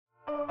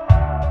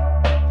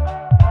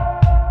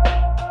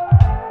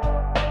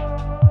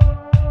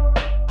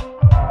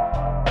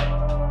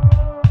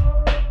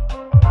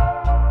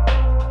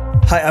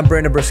Hi, I'm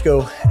Brandon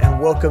Briscoe, and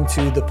welcome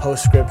to the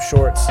Postscript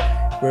Shorts,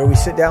 where we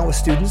sit down with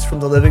students from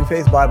the Living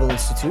Faith Bible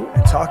Institute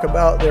and talk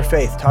about their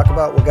faith, talk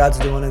about what God's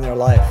doing in their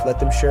life, let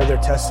them share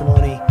their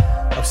testimony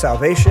of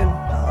salvation,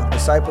 of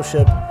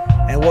discipleship,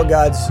 and what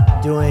God's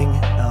doing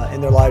in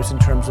their lives in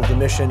terms of the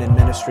mission and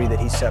ministry that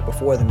He's set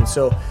before them. And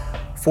so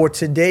for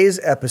today's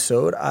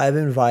episode, I've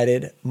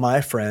invited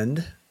my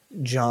friend,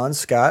 John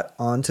Scott,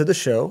 onto the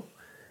show.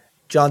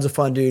 John's a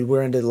fun dude.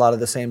 We're into a lot of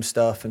the same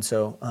stuff, and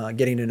so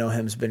getting to know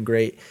him has been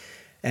great.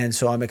 And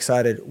so I'm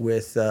excited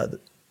with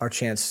our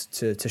chance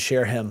to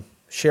share him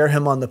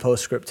on the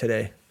Postscript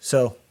today.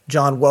 So,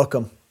 John,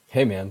 welcome.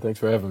 Hey, man. Thanks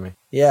for having me.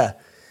 Yeah.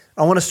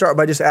 I want to start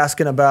by just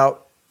asking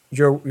about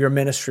your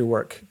ministry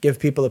work. Give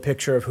people a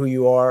picture of who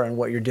you are and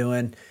what you're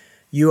doing.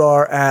 You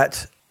are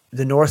at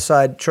the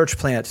Northside Church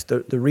Plant,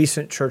 the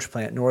recent church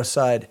plant,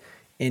 Northside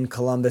in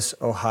Columbus,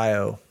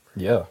 Ohio.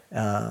 Yeah.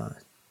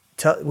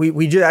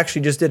 We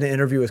actually just did an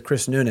interview with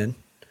Chris Noonan.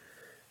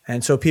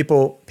 And so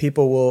people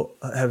will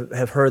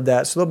have heard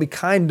that. So they'll be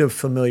kind of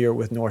familiar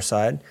with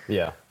Northside.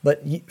 Yeah.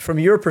 But from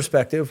your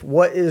perspective,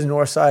 what is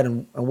Northside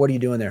and what are you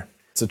doing there?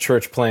 It's a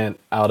church plant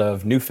out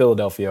of New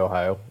Philadelphia,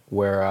 Ohio,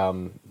 where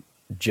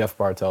Jeff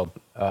Bartelt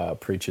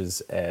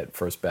preaches at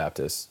First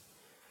Baptist.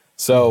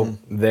 So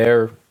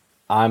there,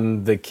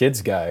 I'm the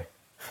kids guy.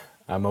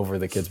 I'm over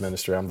the kids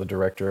ministry. I'm the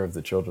director of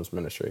the children's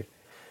ministry.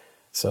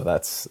 So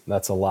that's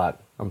a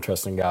lot. I'm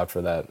trusting God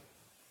for that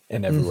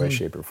in every way,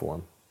 shape, or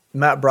form.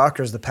 Matt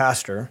Brocker's the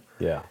pastor.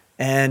 Yeah.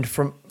 And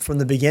from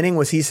the beginning,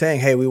 was he saying,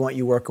 hey, we want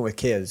you working with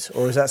kids?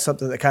 Or was that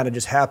something that kind of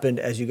just happened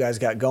as you guys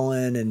got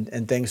going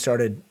and things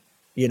started,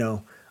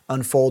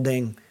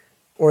 unfolding?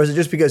 Or is it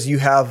just because you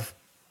have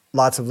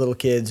lots of little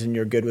kids and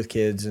you're good with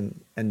kids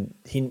and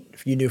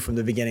you knew from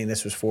the beginning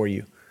this was for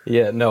you?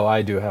 Yeah, no,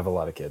 I do have a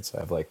lot of kids. I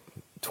have like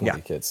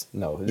 20 kids.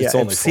 No, it's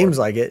only it seems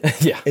like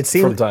it. Yeah, it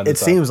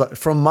seems like,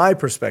 from my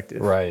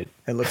perspective, right.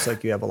 It looks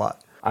like you have a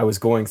lot. I was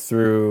going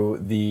through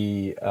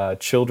the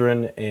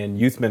children and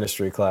youth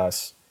ministry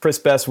class. Chris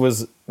Best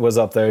was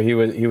up there. He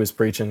was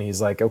preaching. He's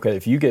like, okay,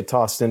 if you get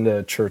tossed into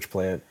a church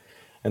plant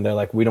and they're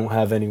like, we don't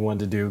have anyone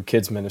to do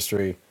kids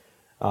ministry,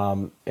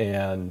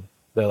 and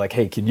they're like,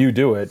 hey, can you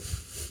do it?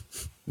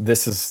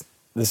 This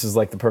is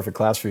like the perfect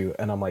class for you.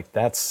 And I'm like,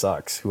 that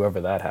sucks.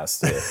 Whoever's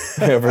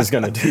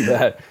going to do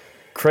that.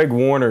 Craig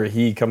Warner,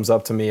 he comes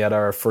up to me at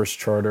our first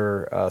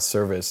charter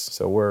service.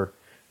 So we're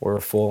a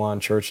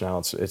full-on church now.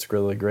 It's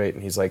really great.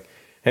 And he's like,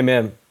 hey,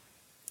 man,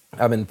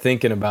 I've been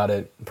thinking about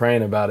it,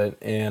 praying about it,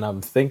 and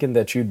I'm thinking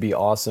that you'd be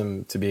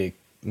awesome to be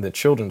the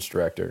children's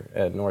director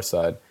at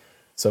Northside.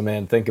 So,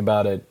 man, think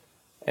about it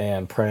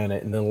and pray on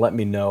it, and then let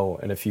me know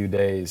in a few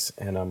days.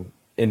 And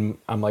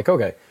I'm like,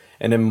 okay.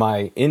 And in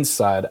my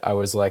inside, I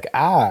was like,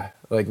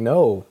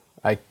 no,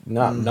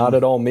 not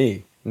at all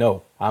me.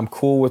 No, I'm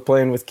cool with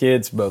playing with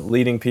kids, but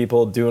leading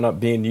people,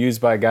 being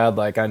used by God.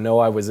 Like, I know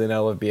I was in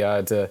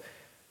LFBI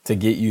to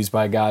get used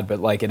by God, but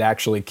like it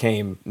actually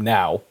came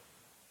now.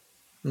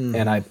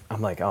 And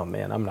I'm like, oh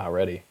man, I'm not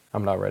ready.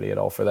 I'm not ready at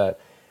all for that.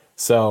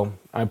 So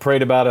I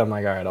prayed about it. I'm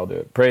like, all right, I'll do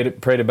it.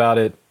 Prayed about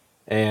it.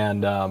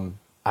 And I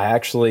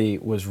actually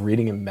was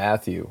reading in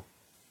Matthew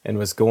and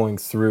was going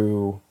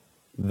through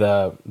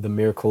the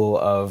miracle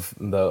of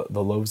the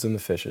loaves and the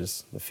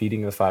fishes, the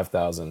feeding of the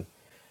 5,000.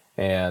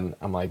 And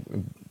I'm like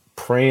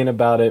praying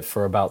about it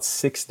for about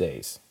 6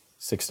 days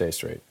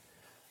straight.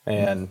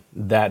 And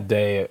that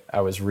day I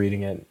was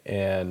reading it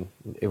and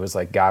it was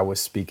like God was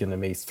speaking to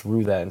me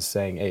through that and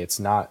saying, hey, it's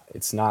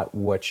not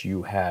what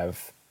you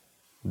have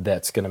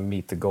that's going to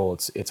meet the goal.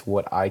 It's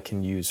what I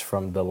can use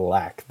from the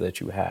lack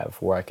that you have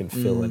where I can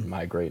fill in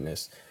my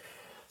greatness.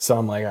 So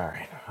I'm like, all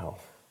right,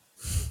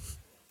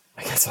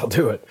 I guess I'll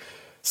do it.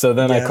 So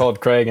then I called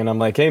Craig and I'm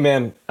like, hey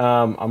man,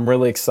 I'm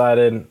really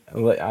excited.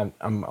 I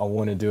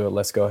want to do it.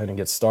 Let's go ahead and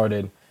get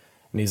started.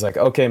 And he's like,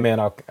 okay,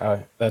 man,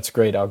 that's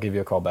great. I'll give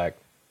you a call back.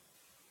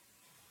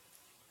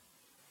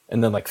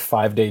 And then like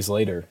 5 days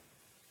later,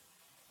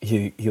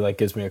 he like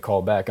gives me a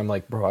call back. I'm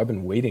like, bro, I've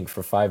been waiting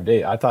for 5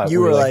 days. I thought you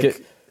were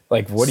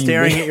like what do you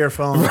staring mean? at your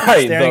phone,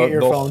 right? Staring at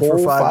your phone for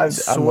 5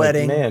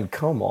 sweating. I'm like, man,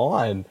 come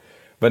on.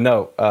 But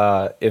no,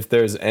 if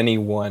there's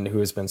anyone who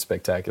has been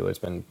spectacular,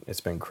 it's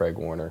been Craig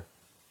Warner.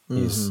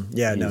 He's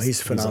a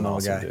phenomenal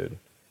awesome guy. Dude.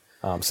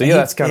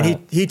 That's kind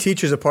of he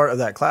teaches a part of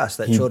that class,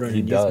 that children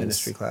and youth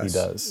ministry class. He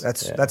does.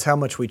 That's how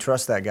much we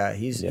trust that guy.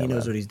 He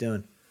knows what he's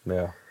doing.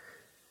 Yeah.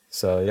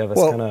 So yeah,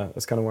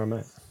 that's kind of where I'm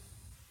at.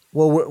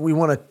 Well, we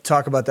want to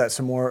talk about that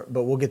some more,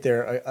 but we'll get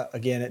there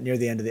again near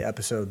the end of the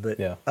episode. But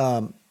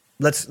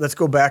let's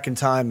go back in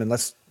time and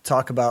let's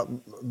talk about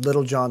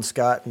little John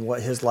Scott and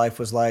what his life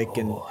was like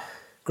and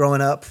growing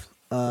up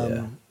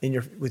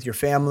with your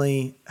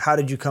family. How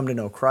did you come to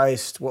know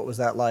Christ? What was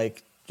that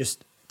like?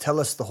 Just tell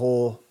us the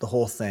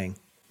whole thing.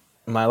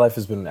 My life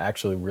has been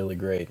actually really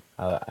great.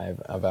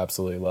 I've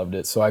absolutely loved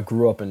it. So I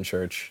grew up in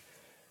church.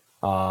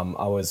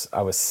 I was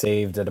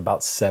saved at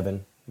about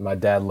 7. My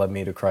dad led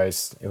me to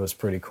Christ. It was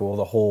pretty cool.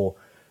 The whole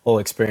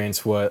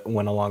experience went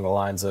along the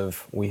lines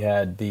of we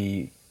had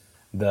the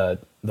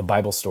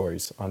Bible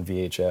stories on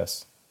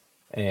VHS,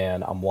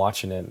 and I'm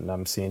watching it and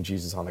I'm seeing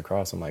Jesus on the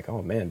cross. I'm like,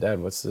 oh man, Dad,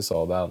 what's this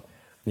all about?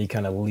 And he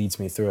kind of leads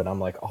me through it. I'm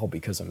like, oh,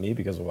 because of me,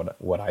 because of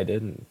what I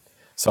did. And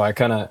so I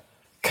kind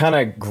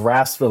of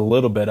grasped a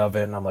little bit of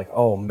it, and I'm like,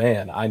 oh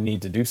man, I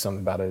need to do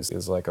something about it.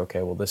 It's like,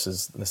 okay, well, this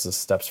is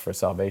steps for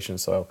salvation.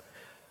 So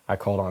I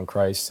called on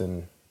Christ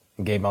and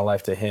gave my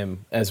life to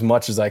him as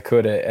much as I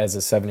could as a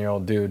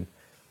 7-year-old dude.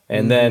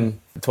 And then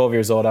 12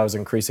 years old, I was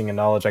increasing in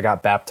knowledge. I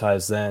got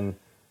baptized then,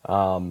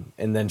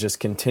 and then just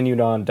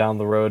continued on down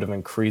the road of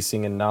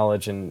increasing in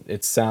knowledge. And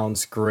it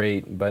sounds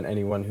great, but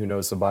anyone who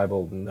knows the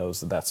Bible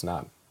knows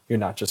that you're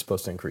not just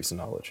supposed to increase in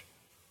knowledge.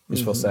 You're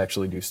supposed to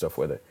actually do stuff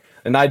with it.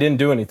 And I didn't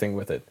do anything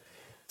with it.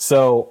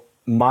 So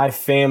my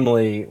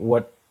family,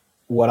 what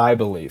I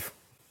believe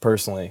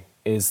personally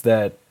is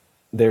that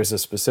there's a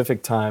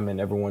specific time in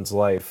everyone's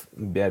life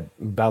at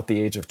about the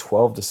age of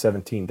 12 to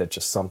 17 that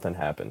just something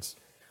happens.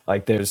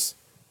 Like there's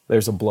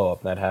a blow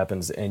up that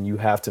happens, and you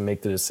have to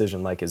make the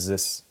decision, like,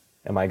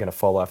 am I going to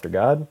follow after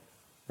God,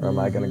 or am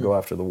I going to go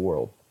after the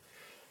world?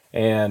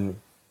 And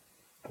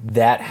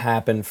that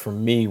happened for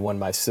me when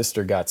my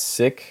sister got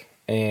sick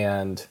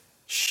and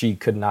she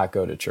could not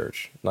go to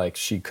church. Like,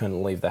 she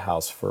couldn't leave the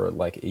house for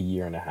like a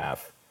year and a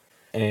half.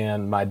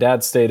 And my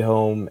dad stayed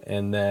home,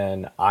 and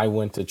then I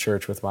went to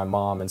church with my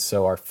mom, and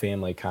so our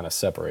family kind of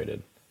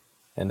separated.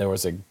 And there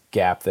was a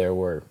gap there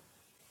where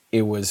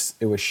it was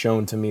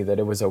shown to me that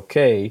it was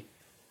okay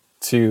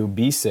to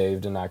be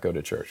saved and not go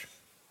to church.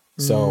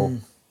 So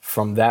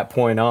from that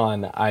point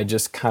on, I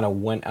just kind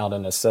of went out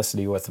of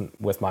necessity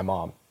with my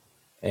mom.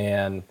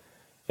 And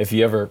if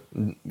you ever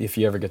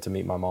get to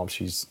meet my mom,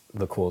 she's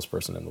the coolest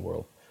person in the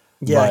world.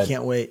 Yeah, I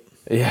can't wait.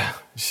 Yeah,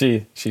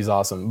 she's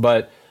awesome.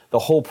 But the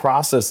whole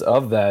process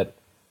of that,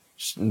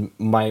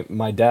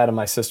 my dad and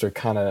my sister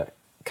kind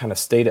of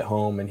stayed at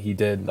home, and he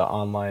did the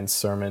online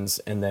sermons,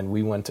 and then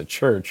we went to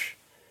church,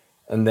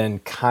 and then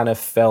kind of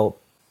felt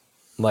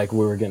like we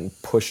were getting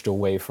pushed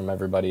away from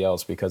everybody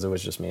else because it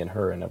was just me and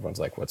her, and everyone's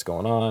like, what's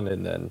going on?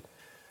 And then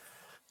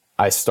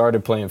I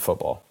started playing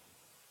football,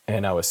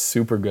 and I was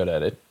super good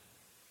at it.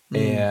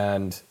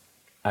 And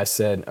I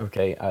said,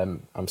 okay,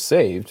 I'm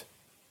saved,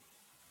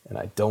 and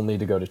I don't need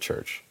to go to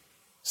church.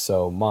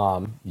 So,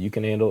 Mom, you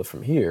can handle it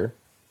from here,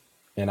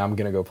 and I'm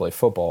going to go play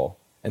football,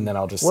 and then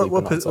I'll just sleep in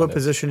on Sundays. What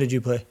position did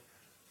you play?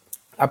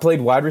 I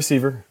played wide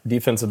receiver,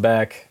 defensive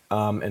back,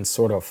 and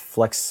sort of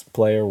flex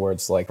player where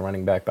it's like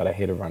running back, but I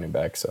hated running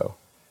back, so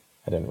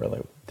I didn't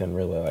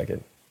really like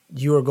it.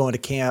 You were going to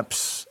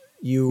camps.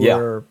 You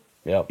were,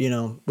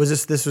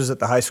 this was at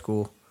the high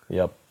school?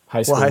 Yep.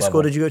 High school. What high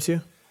school did you go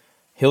to?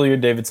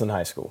 Hilliard-Davidson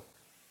High School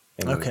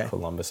in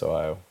Columbus,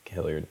 Ohio.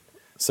 Hilliard.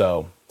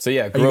 So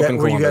yeah, grew up in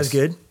Columbus. Were you guys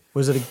good?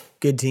 Was it a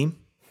good team?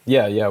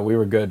 Yeah, we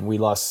were good. We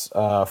lost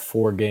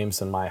 4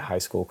 games in my high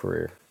school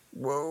career.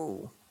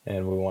 Whoa.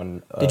 And we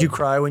won. Did you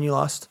cry when you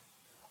lost?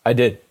 I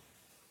did.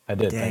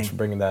 Dang. Thanks for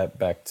bringing that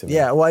back to me.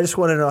 Yeah, well, I just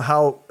want to know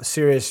how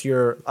serious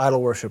your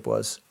idol worship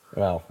was.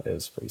 Well, it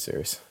was pretty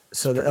serious.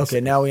 So,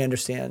 now we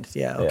understand.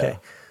 Yeah, okay. Yeah.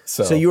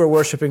 So you were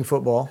worshiping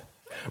football.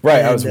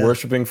 Right, I was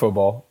worshiping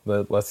football.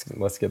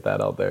 Let's get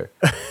that out there.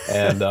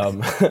 And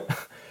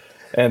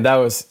and that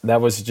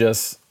was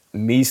just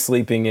me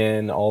sleeping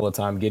in all the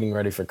time, getting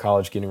ready for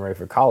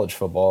college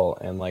football,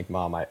 and like,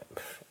 Mom,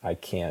 I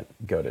can't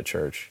go to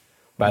church.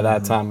 By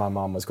that time, my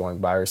mom was going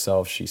by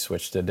herself. She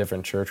switched to a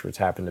different church, which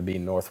happened to be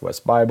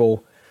Northwest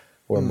Bible,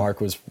 where Mark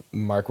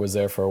was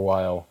there for a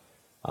while.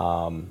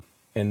 And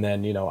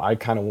then, I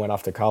kind of went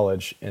off to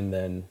college, and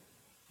then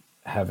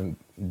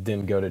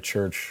didn't go to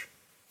church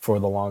for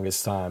the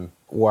longest time,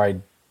 where I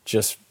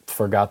just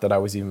forgot that I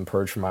was even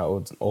purged from my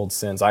old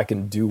sins. I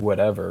can do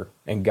whatever,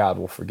 and God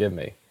will forgive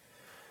me.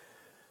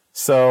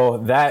 So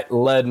that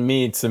led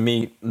me to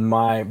meet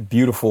my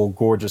beautiful,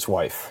 gorgeous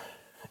wife.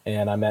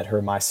 And I met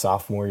her my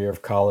sophomore year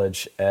of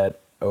college at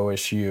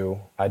OSU.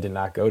 I did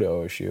not go to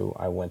OSU.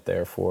 I went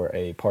there for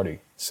a party.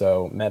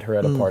 So met her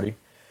at a party.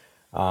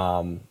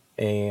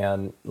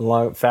 And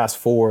fast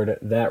forward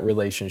that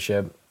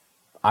relationship,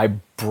 I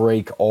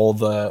break all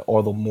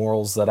the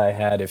morals that I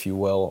had, if you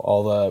will,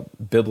 all the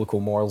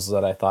biblical morals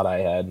that I thought I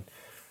had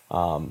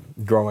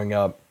growing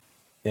up,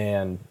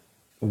 and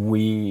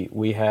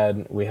we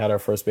had our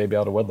first baby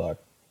out of wedlock.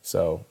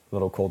 So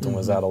little Colton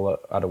was out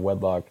of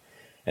wedlock,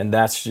 and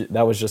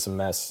that was just a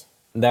mess.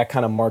 That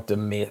kind of marked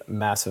a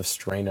massive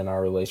strain in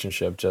our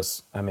relationship.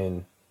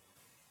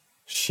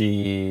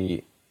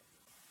 She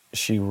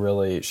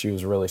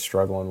was really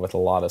struggling with a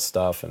lot of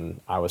stuff, and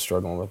I was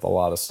struggling with a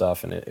lot of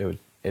stuff, and it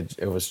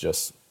was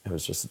just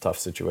a tough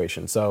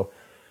situation. So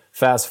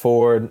fast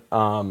forward,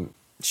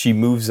 she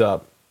moves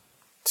up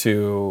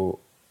to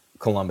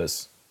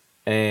Columbus,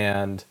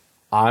 and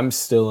I'm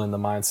still in the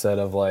mindset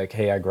of like,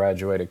 hey, I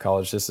graduated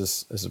college. This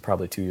is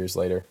probably 2 years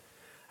later.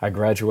 I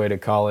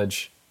graduated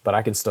college, but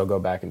I can still go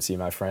back and see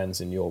my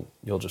friends, and you'll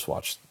just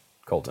watch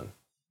Colton.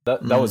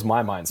 That was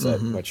my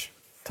mindset, which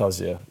tells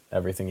you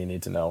everything you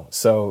need to know.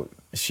 So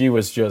she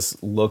was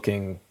just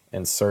looking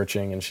and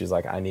searching, and she's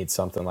like, I need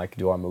something. Like,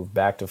 do I move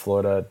back to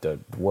Florida?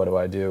 What do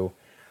I do?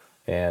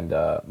 And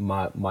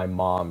my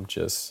mom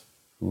just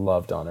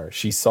loved on her.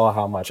 She saw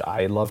how much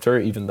I loved her,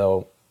 even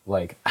though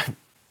like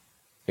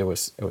it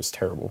was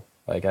terrible.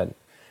 Like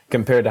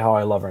compared to how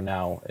I love her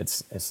now,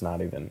 it's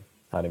not even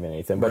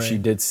anything. But she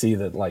did see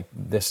that like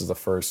this is the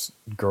first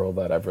girl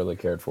that I've really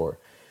cared for.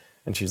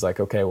 And she's like,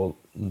 okay, well,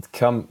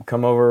 come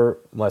over,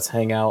 let's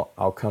hang out.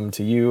 I'll come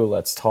to you,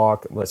 let's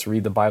talk, let's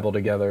read the Bible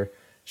together.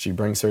 She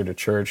brings her to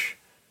church,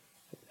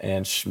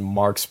 and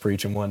Mark's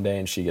preaching one day,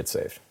 and she gets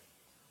saved.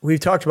 We've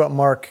talked about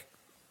Mark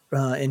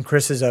in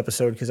Chris's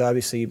episode, because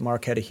obviously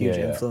Mark had a huge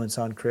influence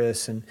on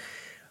Chris. And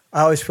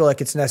I always feel like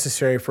it's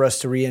necessary for us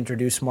to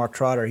reintroduce Mark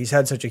Trotter. He's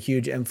had such a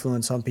huge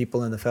influence on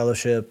people in the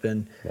fellowship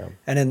and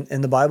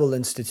in the Bible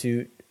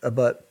Institute.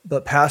 But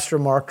Pastor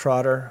Mark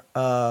Trotter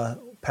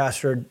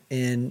pastored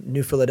in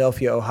New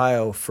Philadelphia,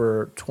 Ohio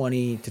for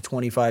 20 to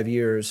 25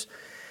 years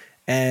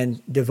and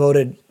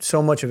devoted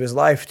so much of his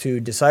life to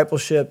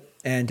discipleship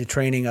and to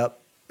training up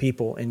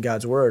people in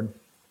God's Word.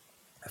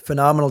 A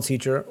phenomenal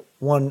teacher,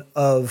 one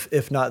of,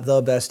 if not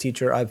the best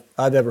teacher I've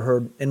ever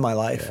heard in my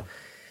life. Yeah.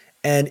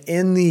 And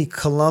in the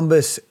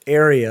Columbus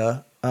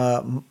area,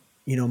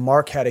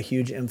 Mark had a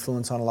huge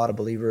influence on a lot of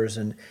believers,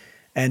 and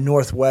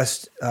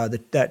Northwest,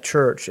 that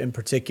church in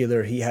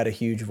particular, he had a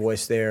huge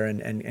voice there,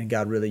 and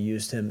God really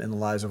used him in the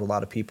lives of a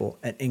lot of people,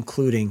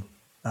 including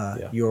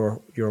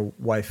your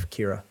wife,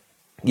 Kira.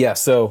 Yeah,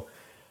 so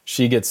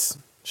she gets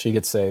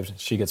saved.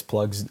 She gets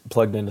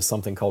plugged into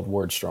something called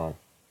Word Strong.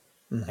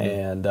 Mm-hmm.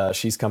 And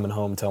she's coming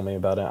home telling me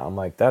about it. I'm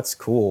like, that's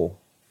cool.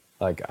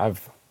 Like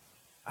I've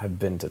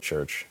been to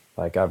church.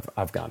 Like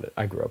I've got it.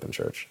 I grew up in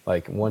church.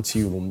 Like once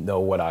you know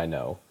what I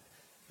know,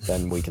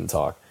 then we can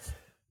talk.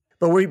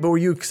 But were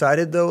you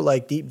excited though?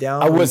 Like deep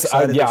down, I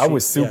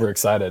was super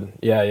excited.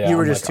 Yeah. You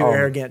were just too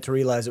arrogant to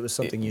realize it was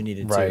something you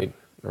needed. Right.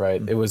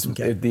 It was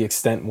the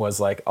extent was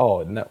like,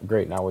 oh, no,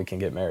 great, now we can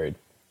get married.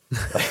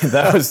 Like,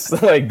 that was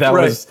like that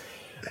was.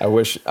 I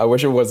wish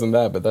it wasn't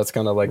that, but that's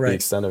kind of like the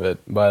extent of it.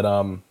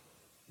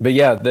 But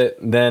yeah,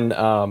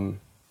 then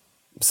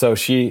so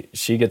she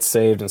gets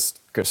saved and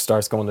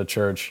starts going to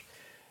church,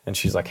 and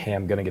she's like, hey,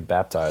 I'm gonna get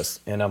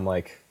baptized, and I'm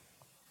like,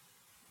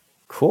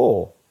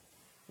 cool,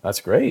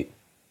 that's great.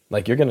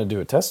 Like, you're going to do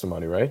a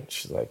testimony, right?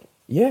 She's like,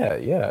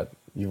 yeah.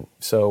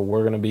 So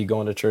we're going to be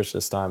going to church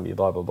this time,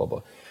 blah, blah, blah,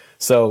 blah.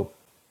 So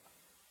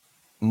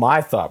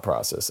my thought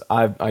process,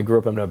 I grew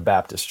up in a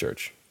Baptist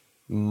church.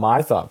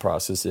 My thought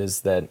process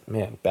is that,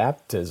 man,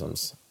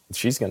 baptisms,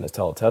 she's going to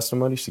tell a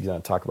testimony. She's going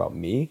to talk about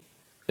me.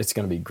 It's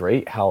going to be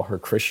great how her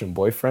Christian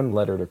boyfriend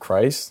led her to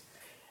Christ.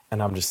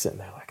 And I'm just sitting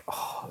there like,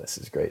 oh, this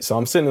is great. So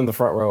I'm sitting in the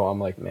front row. I'm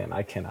like, man,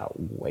 I cannot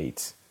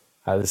wait.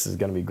 This is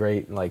going to be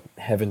great. And like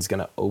heaven's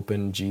going to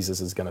open. Jesus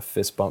is going to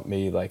fist bump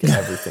me. Like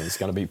everything's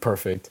going to be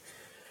perfect.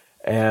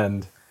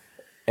 And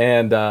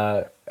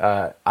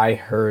I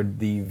heard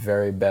the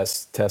very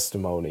best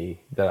testimony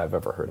that I've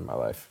ever heard in my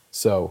life.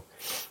 So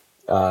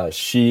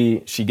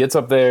she gets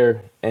up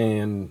there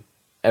and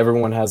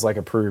everyone has like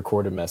a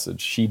pre-recorded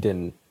message. She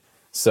didn't.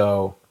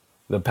 So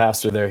the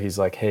pastor there, he's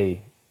like,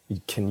 hey,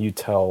 can you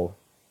tell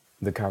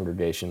the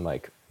congregation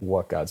like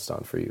what God's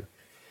done for you?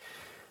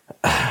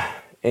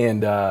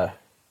 And I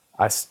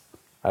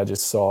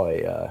just saw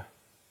a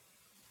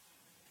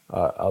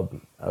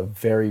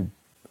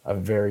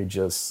very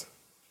just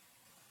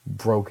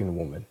broken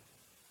woman.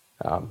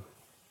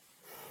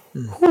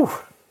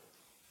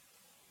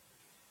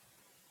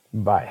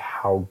 By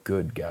how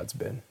good God's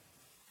been.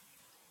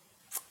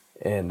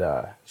 And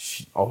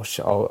all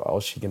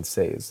she can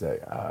say is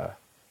that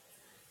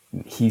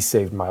he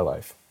saved my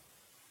life.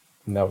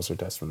 And that was her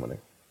testimony.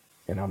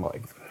 And I'm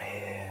like,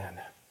 man,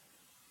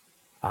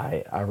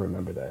 I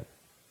remember that.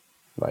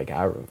 Like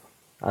I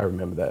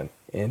remember that,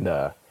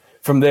 and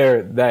from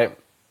there,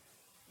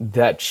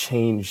 that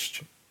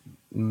changed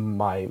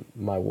my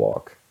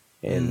walk,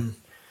 and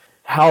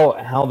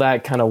how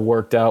that kind of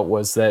worked out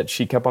was that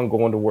she kept on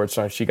going to Word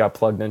Strong. She got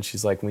plugged in.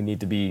 She's like, we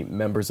need to be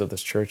members of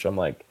this church. I'm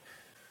like,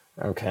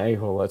 okay,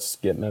 well, let's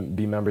be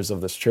members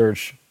of this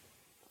church.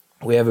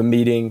 We have a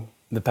meeting.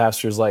 The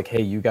pastor's like,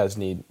 hey, you guys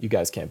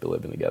can't be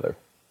living together.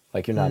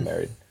 Like, you're not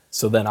married.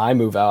 So then I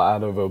move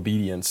out of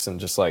obedience and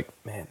just like,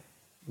 man,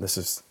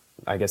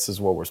 I guess this is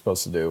what we're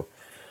supposed to do.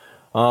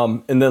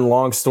 And then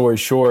long story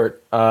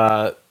short,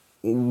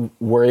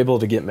 we're able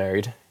to get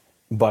married,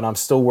 but I'm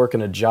still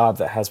working a job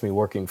that has me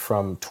working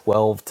from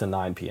 12 to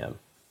 9 p.m.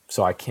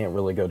 So I can't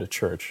really go to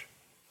church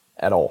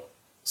at all.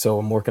 So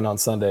I'm working on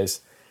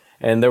Sundays.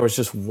 And there was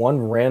just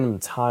one random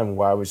time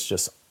where I was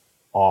just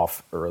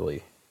off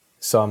early.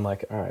 So I'm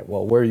like, all right,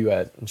 well, where are you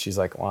at? And she's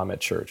like, well, I'm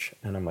at church.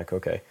 And I'm like,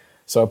 okay.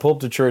 So I pull up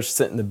to church,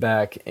 sit in the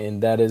back,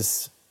 and that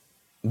is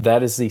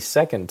the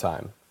second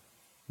time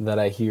that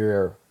I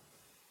hear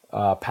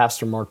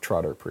Pastor Mark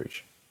Trotter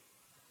preach.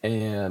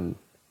 And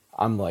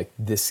I'm like,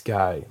 this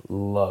guy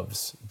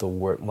loves the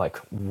word. Like,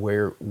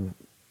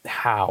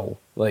 how?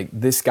 Like,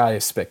 this guy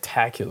is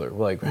spectacular.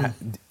 Like,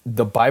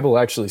 the Bible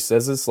actually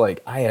says this.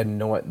 Like, I had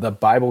the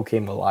Bible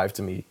came alive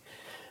to me.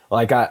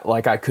 Like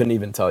I couldn't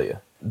even tell you.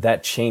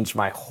 That changed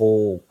my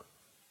whole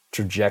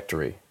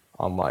trajectory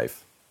on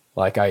life.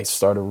 Like I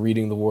started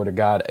reading the Word of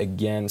God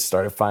again,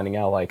 started finding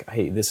out like,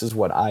 hey, this is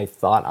what I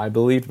thought I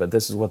believed, but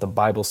this is what the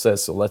Bible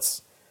says. So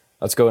let's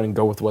go ahead and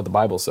go with what the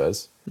Bible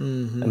says.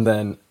 And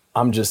then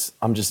I'm just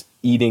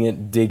eating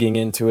it, digging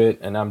into it,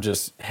 and I'm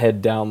just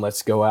head down,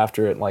 let's go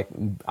after it. Like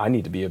I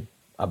need to be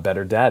a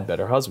better dad,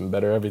 better husband,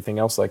 better everything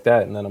else like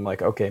that. And then I'm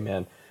like, okay,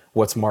 man,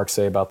 what's Mark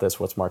say about this?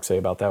 What's Mark say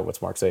about that?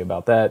 What's Mark say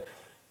about that?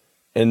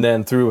 And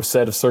then through a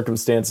set of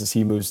circumstances,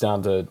 he moves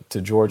down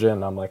to Georgia,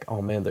 and I'm like,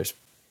 oh man,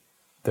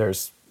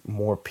 there's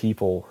more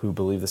people who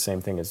believe the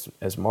same thing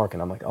as Mark.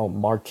 And I'm like, oh,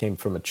 Mark came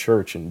from a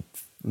church in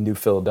New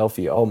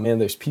Philadelphia. Oh man,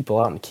 there's people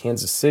out in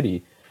Kansas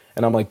City.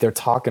 And I'm like, they're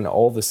talking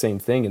all the same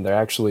thing, and they're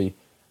actually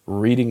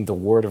reading the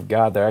Word of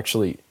God. They're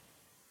actually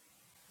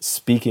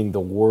speaking the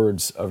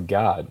words of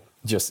God,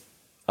 just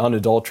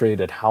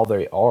unadulterated how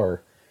they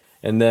are.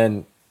 And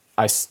then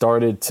I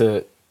started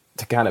to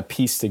kind of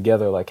piece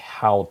together like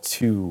how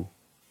to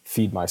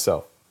feed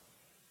myself.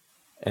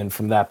 And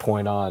from that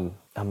point on,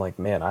 I'm like,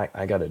 man,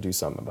 I got to do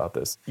something about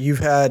this. You've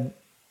had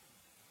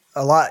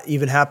a lot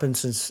even happened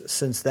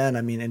since then.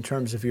 I mean, in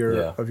terms of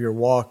your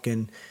walk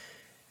and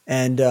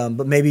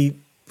but maybe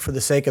for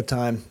the sake of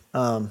time,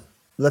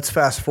 let's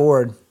fast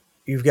forward.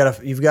 You've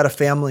got a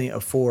family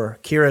of 4.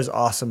 Kira's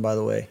awesome, by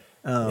the way.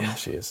 Yeah,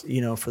 she is.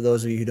 You know, for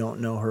those of you who don't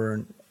know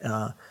her,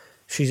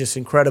 she's just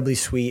incredibly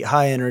sweet,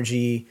 high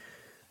energy,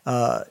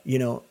 you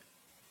know,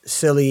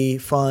 silly,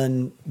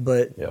 fun,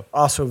 but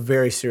also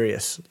very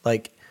serious.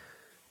 Like,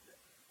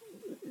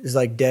 is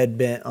like dead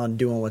bent on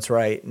doing what's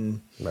right.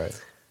 And right.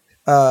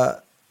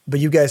 But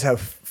you guys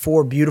have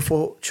 4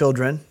 beautiful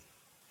children.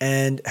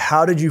 And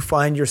how did you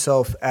find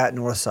yourself at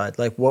Northside?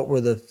 Like, what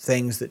were the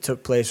things that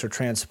took place or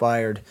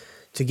transpired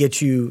to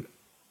get you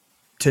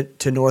to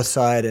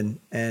Northside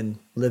and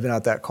living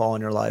out that call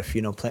in your life,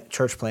 you know,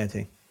 church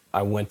planting?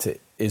 I went to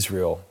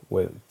Israel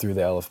through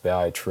the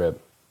LFBI trip.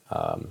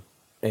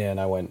 And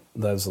that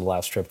was the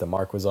last trip that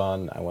Mark was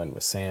on. I went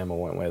with Sam, I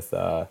went with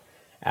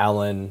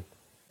Alan,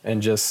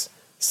 and just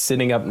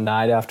sitting up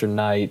night after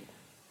night,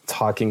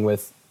 talking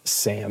with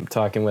Sam,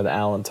 talking with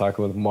Alan,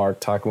 talking with Mark,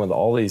 talking with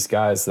all these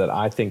guys that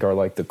I think are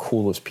like the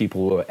coolest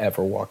people who have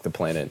ever walked the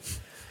planet.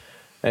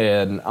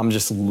 And I'm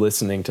just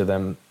listening to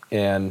them.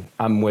 And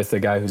I'm with a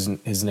guy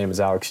his name is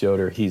Alex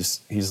Yoder.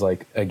 He's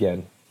like,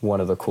 again, one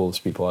of the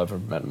coolest people I've ever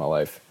met in my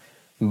life.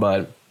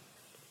 But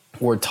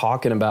we're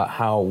talking about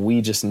how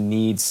we just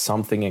need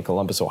something in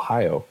Columbus,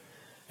 Ohio.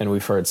 And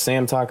we've heard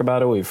Sam talk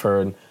about it. We've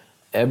heard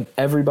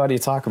everybody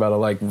talk about it.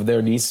 Like,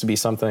 there needs to be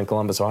something in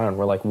Columbus, Ohio. And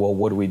we're like, well,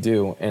 what do we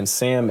do? And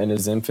Sam, in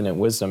his infinite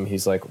wisdom,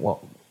 he's like,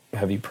 well,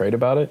 have you prayed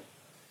about it?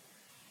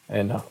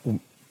 And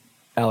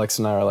Alex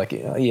and I are like,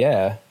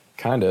 yeah,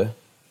 kind of.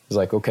 He's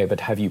like, okay,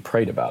 but have you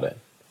prayed about it?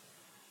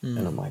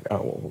 And I'm like,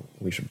 oh, well,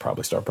 we should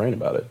probably start praying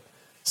about it.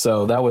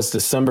 So that was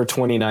December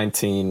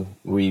 2019.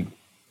 We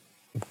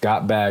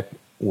got back.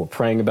 We're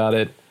praying about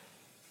it.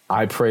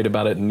 I prayed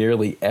about it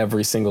nearly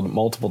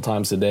multiple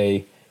times a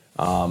day.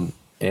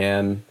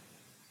 And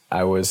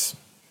I was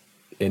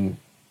in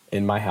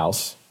my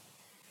house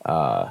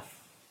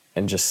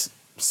and just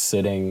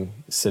sitting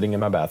in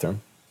my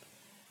bathroom.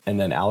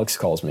 And then Alex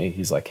calls me.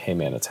 He's like, hey,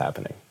 man, it's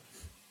happening.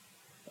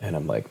 And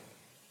I'm like,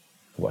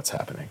 what's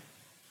happening?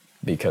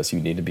 Because you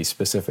need to be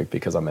specific,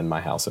 because I'm in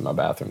my house in my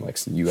bathroom. Like,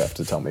 so you have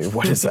to tell me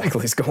what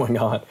exactly is going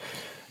on.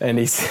 And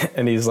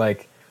he's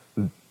like,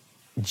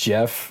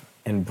 Jeff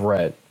and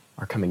Brett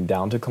are coming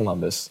down to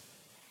Columbus,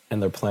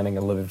 and they're planning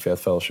a Living Faith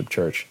Fellowship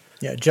Church.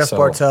 Yeah, Jeff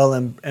Bartell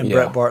and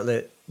Brett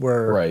Bartlett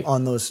were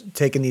on those,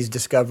 taking these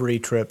discovery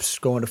trips,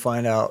 going to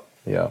find out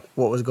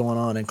what was going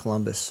on in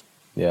Columbus.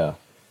 Yeah.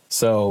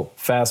 So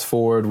fast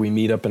forward, we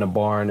meet up in a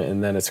barn,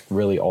 and then it's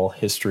really all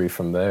history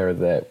from there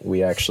that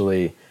we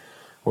actually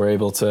were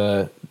able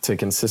to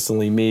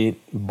consistently meet,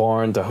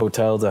 barn to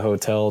hotel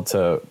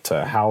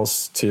to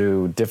house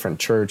to different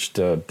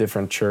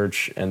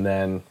church, and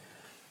then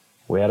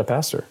we had a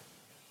pastor.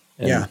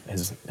 And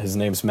his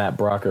name's Matt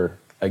Brocker.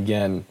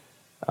 Again,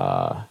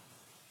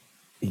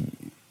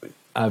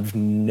 I've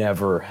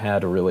never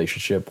had a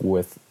relationship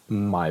with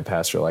my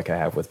pastor like I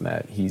have with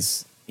Matt.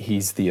 He's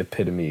the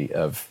epitome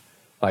of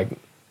like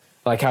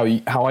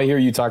how I hear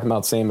you talking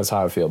about Sam is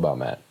how I feel about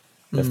Matt.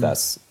 If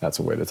that's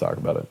a way to talk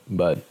about it.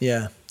 But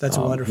yeah, that's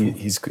wonderful.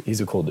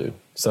 He's a cool dude.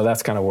 So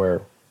that's kind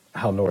of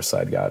how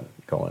Northside got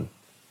going.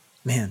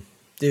 Man,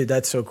 dude,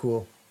 that's so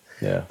cool.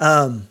 Yeah.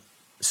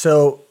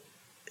 So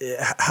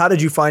how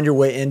did you find your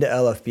way into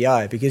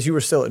LFBI? Because you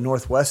were still at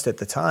Northwest at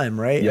the time,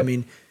 right? Yep. I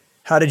mean,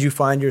 how did you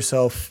find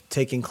yourself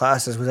taking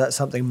classes? Was that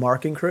something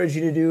Mark encouraged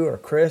you to do, or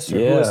Chris, or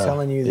who was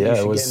telling you that you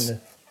should get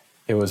into?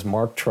 It was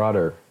Mark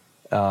Trotter.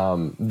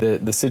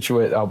 The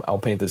situation, I'll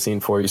paint the scene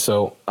for you.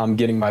 So I'm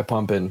getting my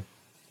pump in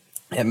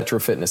at Metro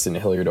Fitness in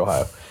Hilliard,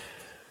 Ohio.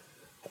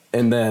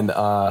 And then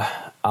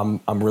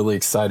I'm really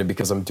excited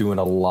because I'm doing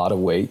a lot of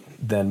weight.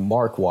 Then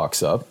Mark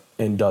walks up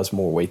and does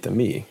more weight than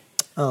me.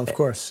 Oh, of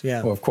course,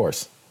 yeah. Well, of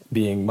course,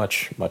 being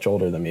much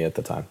older than me at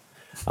the time.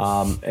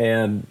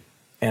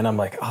 And I'm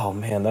like, oh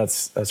man,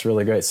 that's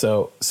really great.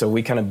 So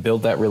we kind of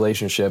built that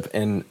relationship,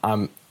 and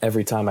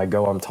every time I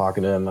go, I'm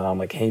talking to him, and I'm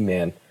like, hey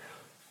man,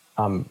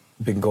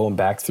 been going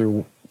back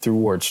through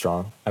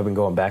WordStrong. I've been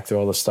going back through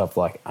all this stuff.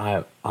 Like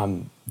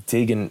I'm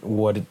digging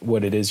what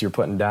it is you're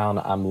putting down.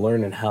 I'm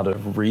learning how to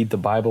read the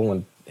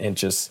Bible and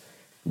just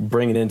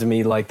bring it into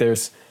me. Like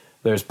there's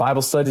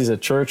Bible studies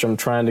at church. I'm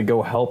trying to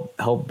go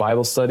help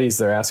Bible studies.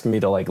 They're asking me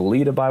to like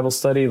lead a Bible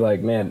study.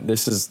 Like, man,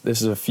 this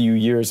is a few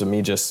years of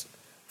me just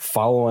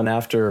following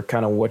after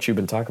kind of what you've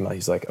been talking about.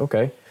 He's like,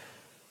 okay,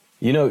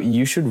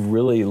 you should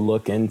really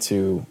look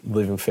into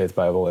Living Faith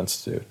Bible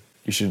Institute.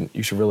 You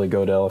should really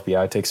go to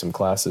LFBI, take some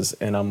classes.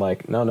 And I'm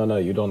like, no,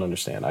 you don't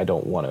understand. I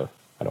don't want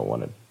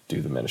to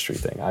do the ministry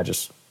thing. I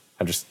just,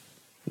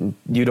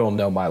 you don't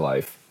know my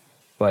life.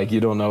 Like, you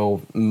don't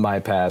know my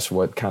past,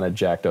 what kind of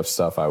jacked up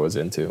stuff I was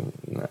into.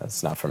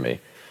 It's not for me.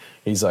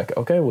 He's like,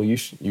 okay, well, you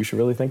should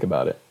really think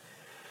about it.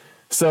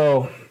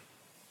 So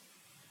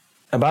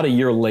about a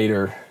year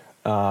later,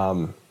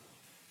 I'm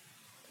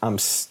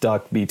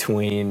stuck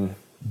between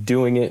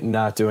doing it and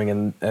not doing it.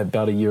 And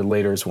about a year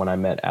later is when I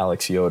met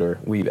Alex Yoder.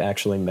 We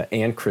actually met,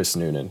 and Chris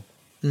Noonan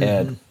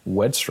at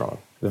WedStrong,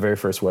 the very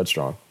first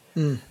WedStrong.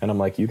 And I'm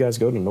like, you guys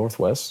go to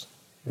Northwest?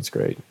 It's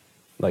great.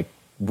 Like,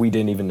 we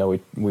didn't even know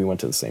we went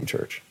to the same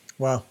church.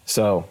 Wow.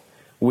 So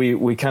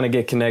we kind of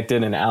get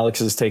connected, and Alex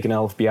is taking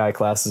LFBI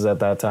classes at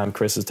that time.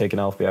 Chris is taking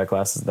LFBI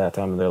classes at that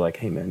time. And they're like,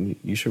 hey, man,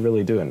 you should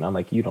really do it. And I'm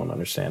like, you don't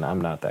understand.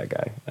 I'm not that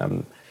guy.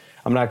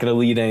 I'm not going to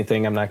lead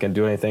anything. I'm not going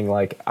to do anything.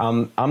 Like,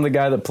 I'm the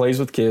guy that plays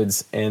with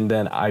kids, and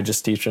then I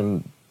just teach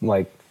them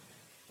like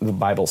the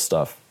Bible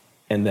stuff,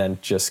 and then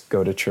just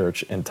go to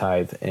church and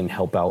tithe and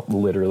help out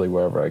literally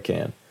wherever I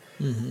can.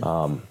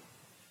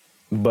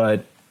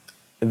 But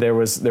there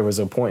was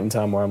a point in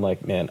time where I'm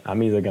like, man,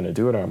 I'm either going to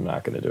do it or I'm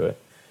not going to do it.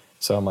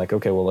 So I'm like,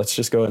 okay, well, let's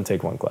just go ahead and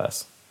take one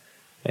class.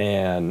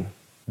 And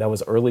that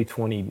was early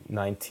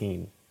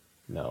 2018.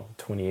 I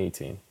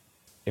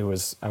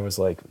was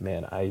like,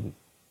 man,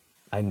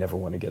 I never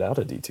want to get out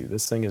of D2.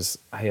 This thing is,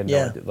 I had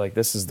no idea, like,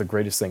 this is the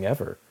greatest thing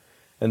ever.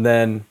 And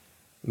then,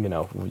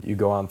 you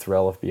go on through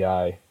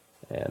LFBI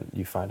and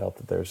you find out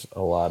that there's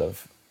a lot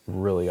of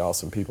really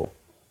awesome people.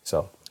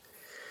 So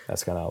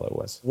that's kind of how that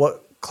was.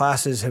 What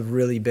classes have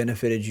really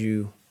benefited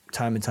you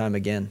time and time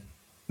again?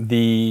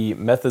 The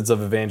Methods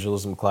of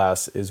Evangelism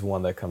class is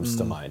one that comes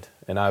to mind.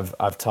 And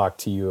I've talked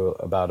to you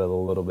about it a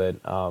little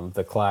bit.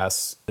 The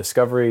class,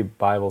 Discovery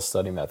Bible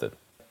Study Method.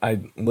 I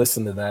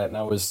listened to that, and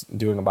I was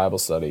doing a Bible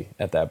study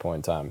at that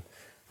point in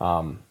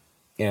time.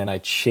 And I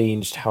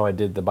changed how I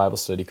did the Bible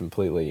study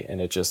completely,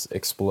 and it just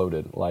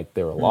exploded. Like,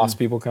 there were lost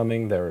people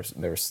coming, there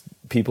was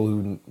people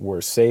who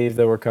were saved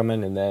that were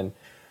coming, and then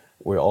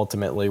we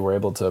ultimately were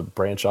able to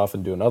branch off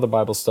and do another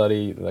Bible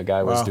study. The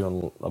guy was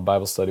doing a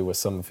Bible study with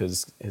some of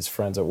his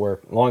friends at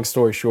work. Long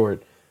story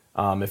short,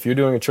 if you're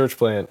doing a church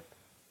plant,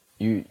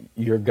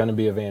 you're going to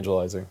be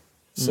evangelizing.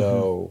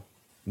 So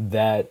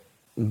that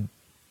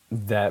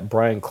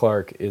Brian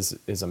Clark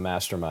is a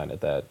mastermind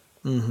at that.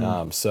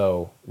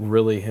 So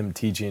really him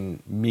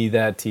teaching me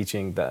that,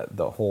 teaching that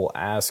the whole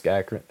ASK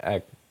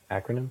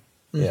acronym.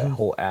 Yeah,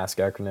 whole ASK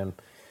acronym.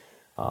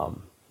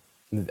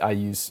 I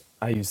use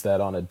that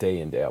on a day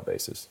in, day out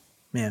basis.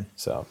 Man.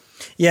 So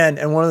yeah,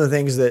 and one of the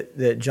things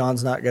that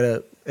John's not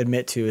gonna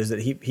admit to is that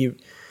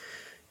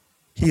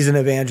he's an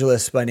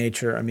evangelist by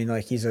nature. I mean,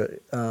 like, he's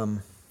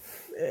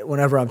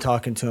whenever I'm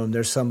talking to him,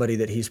 there's somebody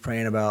that he's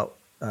praying about.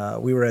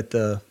 We were at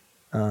the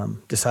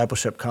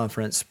discipleship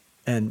conference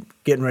and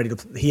getting ready to,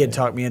 he had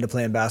talked me into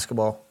playing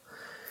basketball.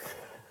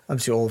 I'm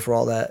too old for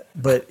all that,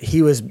 but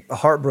he was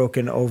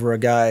heartbroken over a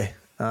guy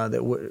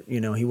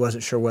that he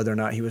wasn't sure whether or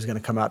not he was going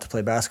to come out to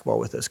play basketball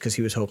with us, because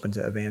he was hoping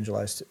to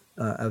evangelize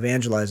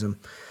him.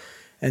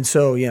 And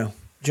so,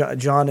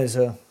 John is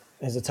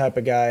a type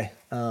of guy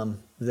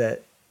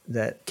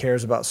that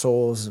cares about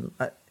souls.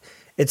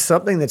 It's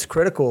something that's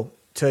critical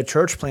to a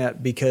church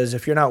plant, because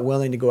if you're not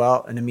willing to go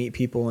out and to meet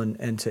people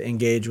and to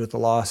engage with the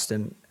lost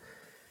and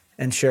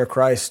share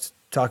Christ,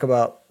 talk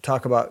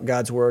about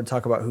God's word,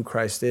 talk about who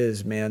Christ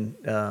is, man,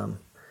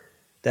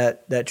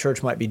 that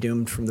church might be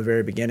doomed from the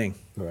very beginning.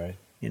 Right.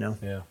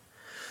 Yeah.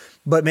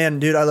 But man,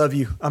 dude, I love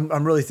you.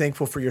 I'm really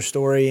thankful for your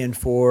story and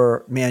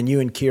for, man, you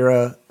and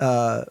Kira.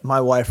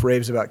 My wife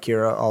raves about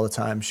Kira all the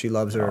time. She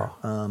loves her.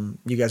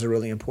 You guys are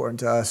really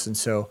important to us. And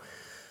so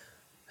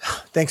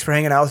thanks for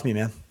hanging out with me,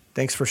 man.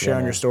 Thanks for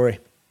sharing your story.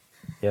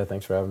 Yeah,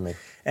 thanks for having me.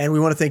 And we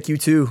want to thank you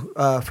too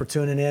for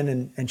tuning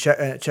in and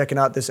checking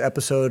out this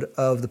episode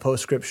of the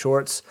Postscript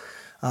Shorts.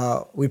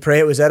 We pray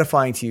it was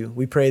edifying to you.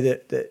 We pray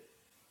that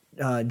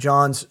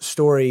John's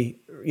story,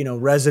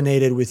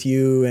 resonated with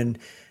you, and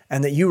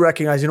that you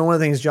recognize. One of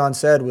the things John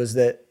said was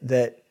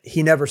that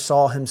he never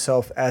saw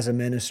himself as a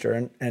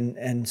minister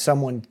and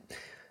someone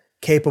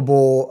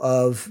capable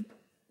of,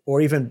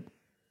 or even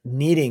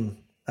needing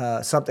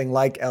something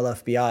like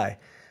LFBI.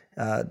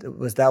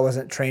 That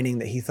wasn't training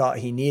that he thought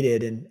he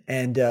needed.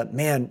 And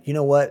man, you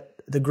know what?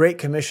 The Great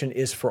Commission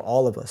is for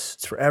all of us.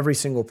 It's for every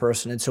single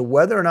person. And so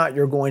whether or not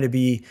you're going to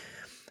be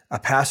a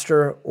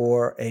pastor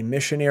or a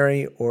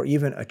missionary or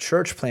even a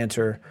church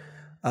planter,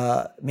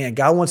 man,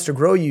 God wants to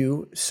grow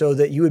you so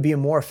that you would be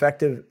more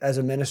effective as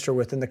a minister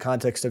within the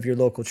context of your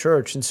local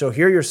church. And so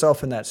hear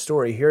yourself in that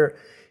story.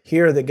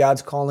 Hear that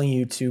God's calling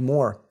you to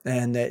more,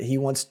 and that he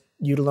wants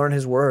you to learn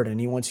his word, and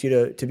he wants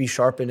you to be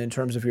sharpened in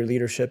terms of your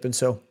leadership. And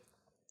so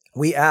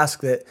we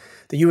ask that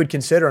you would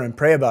consider and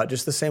pray about,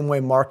 just the same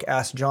way Mark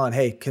asked John,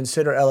 hey,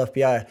 consider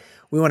LFBI.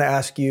 We want to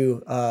ask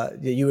you that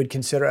you would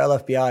consider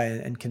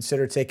LFBI and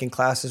consider taking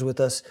classes with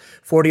us.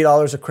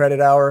 $40 a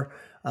credit hour,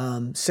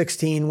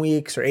 16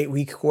 weeks or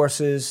 8-week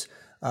courses.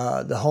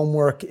 The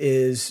homework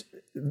is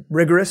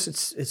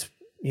rigorous. It's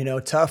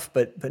tough,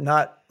 but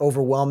not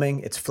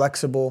overwhelming. It's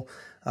flexible.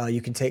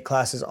 You can take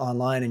classes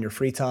online in your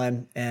free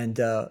time. And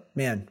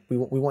man, we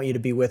want you to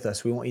be with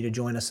us. We want you to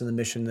join us in the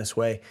mission this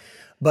way.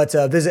 But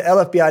visit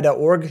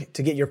lfbi.org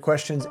to get your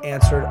questions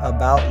answered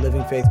about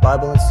Living Faith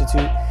Bible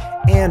Institute.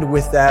 And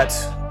with that,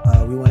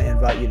 we want to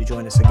invite you to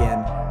join us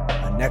again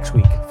next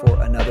week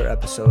for another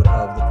episode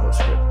of The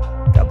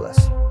Postscript. God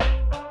bless.